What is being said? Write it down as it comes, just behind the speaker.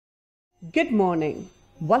Good morning.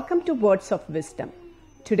 Welcome to Words of Wisdom.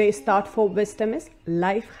 Today's thought for wisdom is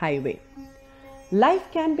life highway. Life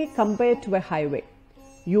can be compared to a highway.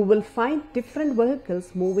 You will find different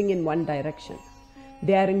vehicles moving in one direction.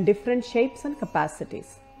 They are in different shapes and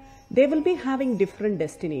capacities. They will be having different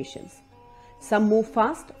destinations. Some move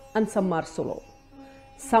fast and some are slow.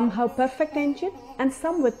 Some have perfect engine and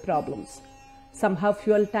some with problems. Some have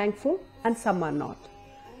fuel tank full and some are not.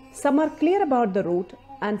 Some are clear about the route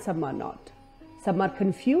and some are not. Some are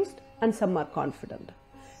confused and some are confident.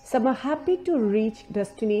 Some are happy to reach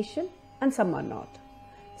destination and some are not.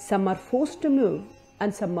 Some are forced to move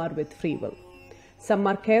and some are with free will. Some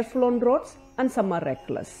are careful on roads and some are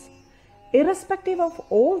reckless. Irrespective of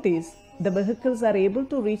all these, the vehicles are able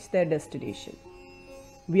to reach their destination.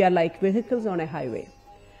 We are like vehicles on a highway.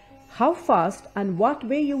 How fast and what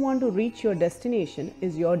way you want to reach your destination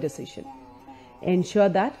is your decision. Ensure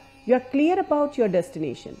that you are clear about your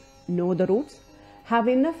destination, know the routes, have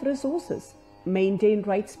enough resources, maintain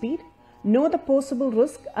right speed, know the possible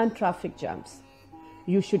risk and traffic jams.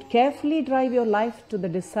 You should carefully drive your life to the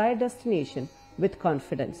desired destination with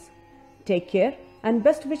confidence. Take care and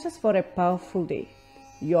best wishes for a powerful day.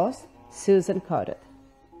 Yours, Susan Carter.